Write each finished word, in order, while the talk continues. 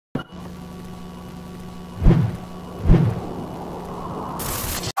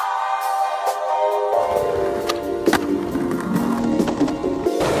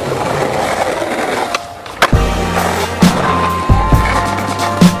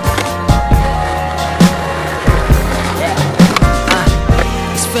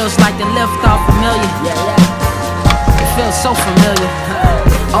like the lift off familiar. It feels so familiar.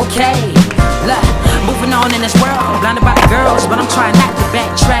 Okay, look, moving on in this world, blinded by the girls, but I'm trying not to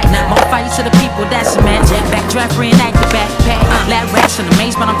backtrack. More fire to the people, that's a match. Backdraft, reenact the backpack. Lab rats in the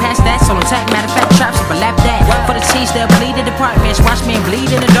maze, but I'm past that. Solo tech, matter of fact, traps, but lap that. For the cheese, they'll bleed the departments. Watch me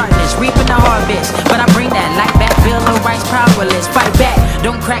bleed in the darkness, reaping the harvest. But I bring that light back, feel no rights powerless. Fight back,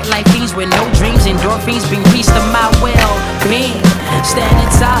 don't crack like fiends with no dreams. Endorphins bring peace to my well-being.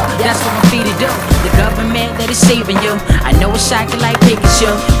 Standing tall, that's what I'm feeding do. The government that is saving you. I know it's shocking like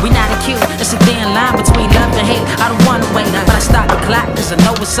Pikachu. We not acute, it's a thin line between love and hate. I don't wanna wait, but I stop the clock, cause I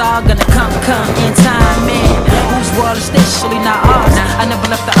know it's all gonna come in time, man. Whose world is this? Surely not ours. I never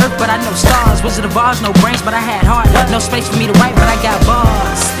left the earth, but I know stars. Wizard of Oz, no brains, but I had heart. No space for me to write, but I got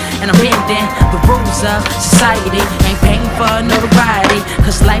bars. And I'm bending the rules of society. Ain't paying for notoriety,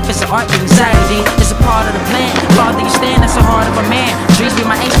 cause life is an art, anxiety is a part of the plan. Farther you stand, that's the heart of a man. Dreams be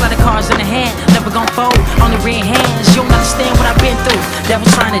my ace, like the cards in the hand. Never gon' fold, only red hands. You don't understand what I've been through. Devil's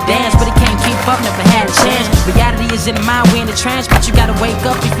trying to dance, but he can't keep up, never had a chance. Reality is in the mind, we in the trance, but you gotta wake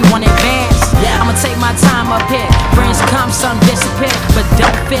up if you wanna advance. I'ma take my time up here. Friends come, some disappear, but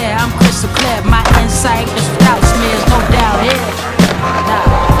don't fear, I'm crystal clear. My insight is without smears, no doubt here.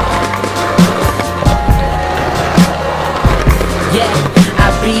 I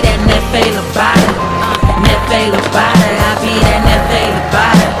be that Nefe Labada, Nefe Labada. I be that Nefe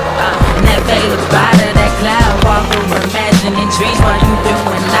Labada, Nefe Labada. That cloud walker, imagining dreams while you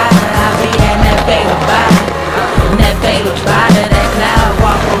doing nada. I be that Nefe Labada, Nefe Labada. That cloud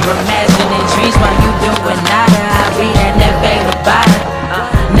walker, imagining dreams while you doing nada. I be that Nefe Labada,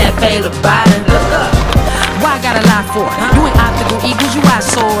 Nefe Labada. Look up, why I gotta lie for? You ain't optical eagles, you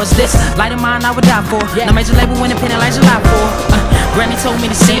eyesores. This light of mine I would die for. No major label independent like July 4. Granny told me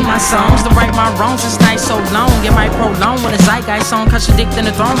to sing my songs, to right my wrongs. This night so long, it might prolong when the zeitgeist song contradicting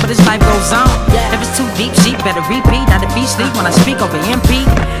the throne, but this life goes on. If it's too deep, sheep better repeat. Not to be sleep when I speak over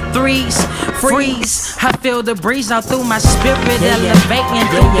MP3s. Freeze, I feel the breeze out through my spirit, elevating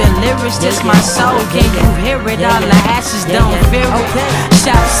through the lyrics. This my soul, can you hear it? All the ashes don't fear it.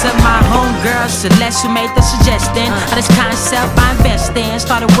 Shouts to my homegirl Celeste, who made the suggestion of this concept I invest in.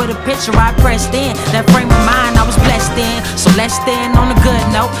 Started with a picture I pressed in. That frame of mind I was blessed in. So let's stand on a good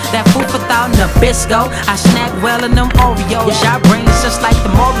note. That food for thought Nabisco. I snack well in them Oreos. Y'all brains just like the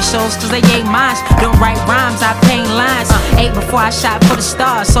movie shows, cause they ain't mine. Don't write rhymes, I paint lines. Ate before I shot for the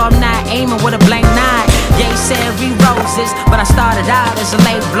stars, so I'm not aiming with a blank nine. They said we roses, but I started out as a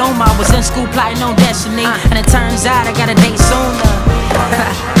late bloomer. I was in school plotting on destiny, and it turns out I got a date sooner.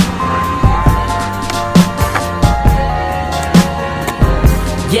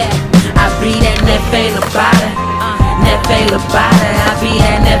 I be that Nefe Labada, Nefe Labada. I be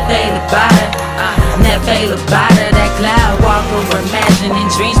that Nefe Labada, Nefe Labada. That cloud walker, imagining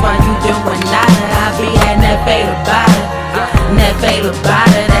dreams while you doing nada. I be that Nefe Labada, Nefe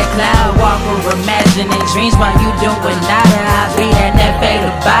Labada. That cloud walker, imagining dreams while you doing nada. I be that Nefe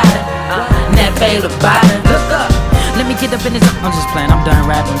Labada, Nefe Labada. Look up, let me get up in this. I'm just playing, I'm done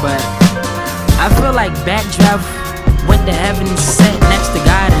rapping, but I feel like Backdraft went to heaven and sat next to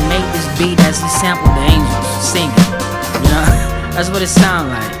God and made this beat as he sampled the angels singing. You know, that's what it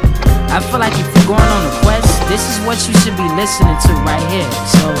sounds like. I feel like if you're going on a quest, this is what you should be listening to right here.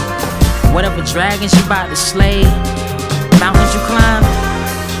 So, whatever dragons you about to slay, mountains you climb,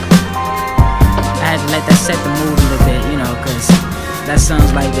 I had to let that set the mood a little bit, you know, cause that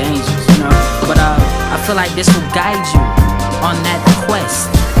sounds like the angels, you know. But I feel like this will guide you on that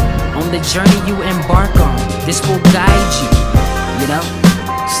quest. On the journey you embark on, this will guide you, you know?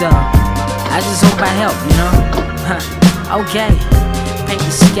 So, I just hope I help, you know? Okay, paint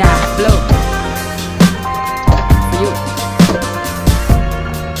the sky blue for you.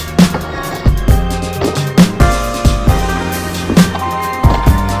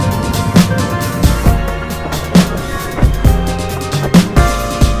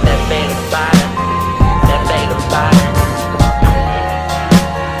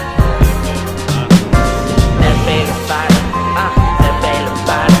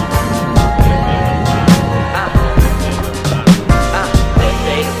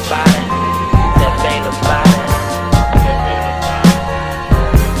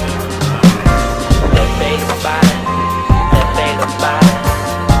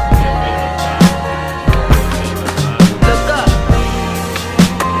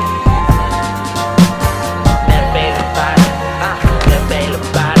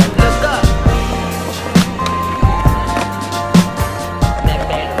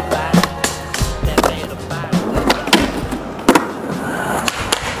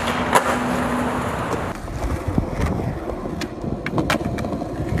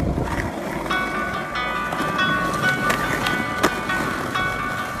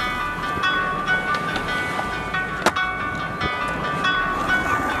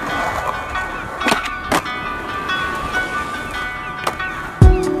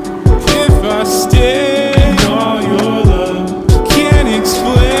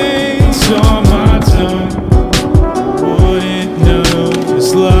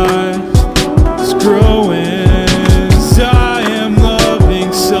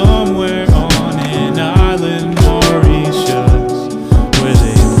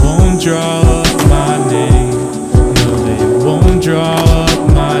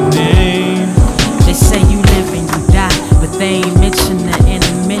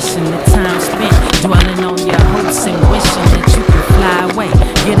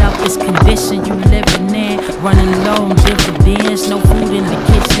 food in the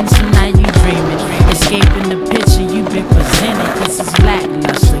kitchen, so now you dreaming. Escaping the picture you've been presented. This is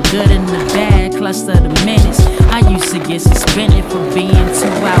lackluster, good and the bad, cluster the minutes. I used to get suspended for being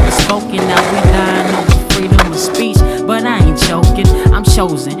too outspoken. Now we dying over freedom of speech, but I ain't joking. I'm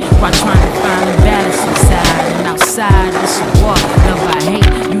chosen while trying to find a balance inside and outside. It's a war, love I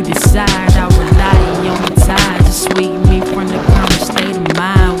hate, you decide. I rely on the tide to sweep me from the current state of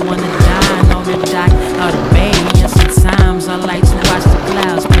mind. Wanna dine on the dock of the bay, and sometimes I like to watch the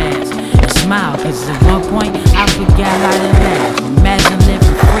clouds pass and smile, cause at one point I forgot how to laugh. Imagine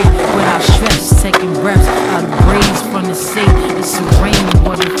living free without stress, taking breaths out the breeze from the sea. It's serene,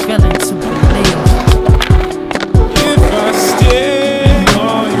 what a feeling to believe. If I stay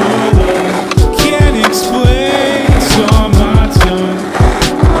all your love, can't explain, it's on my tongue.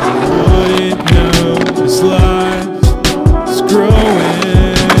 Wouldn't know this life is growing.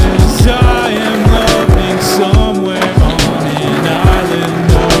 I am loving somewhere on an island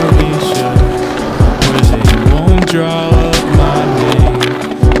Mauritius, where they won't draw up my name.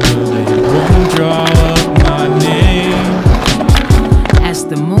 No, they won't draw up my name. As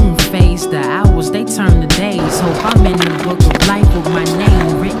the moon fades, the hours they turn to days. Hope I'm in the book of life with my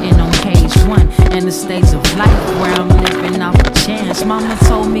name written on page 1. And the stage of life where I'm living off a chance. Mama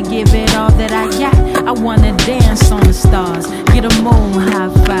told me give it all that I got. I wanna dance on the stars, get a moon high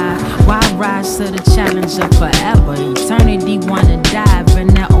five. Why rise to the challenge of forever? Eternity wanna dive in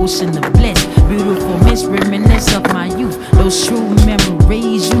that ocean of bliss. Beautiful mist reminisce of my youth. Those true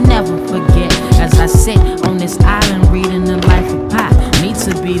memories you never forget. As I sit on this island reading the life of Pi. Need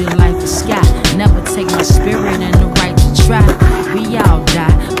to be the life of sky. Never take my spirit and the right to try. We all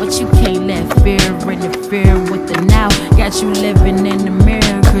die, but you can't let fear interfere with the now. Got you living in the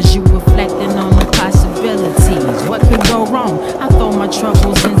mirror, cause you reflecting on the possibilities. What could go wrong? I throw my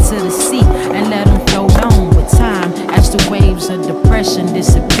troubles into the sea and let them float on with time. As the waves of depression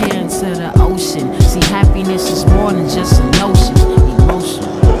disappear into the ocean. See, happiness is more than just a notion, emotion.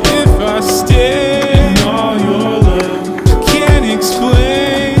 If I stay in all your love, can't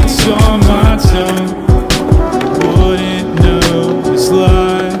explain, it's on my tongue. Wouldn't know this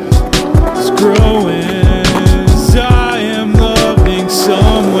life is growing. I am loving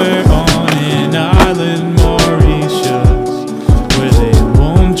somewhere on an island Mauritius, where they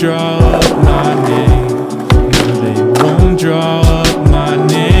won't draw up my name. No, they won't draw up my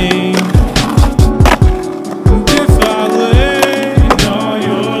name. And if I lay in all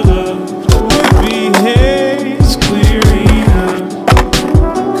your love, would be haze clear enough.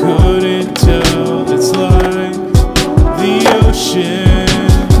 Couldn't tell, it's like the ocean.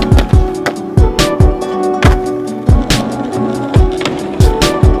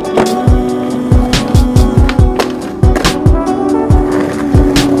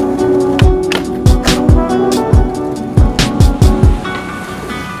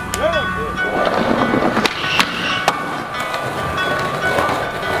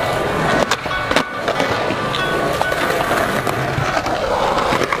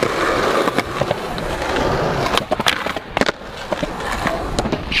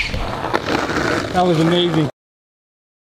 That was amazing.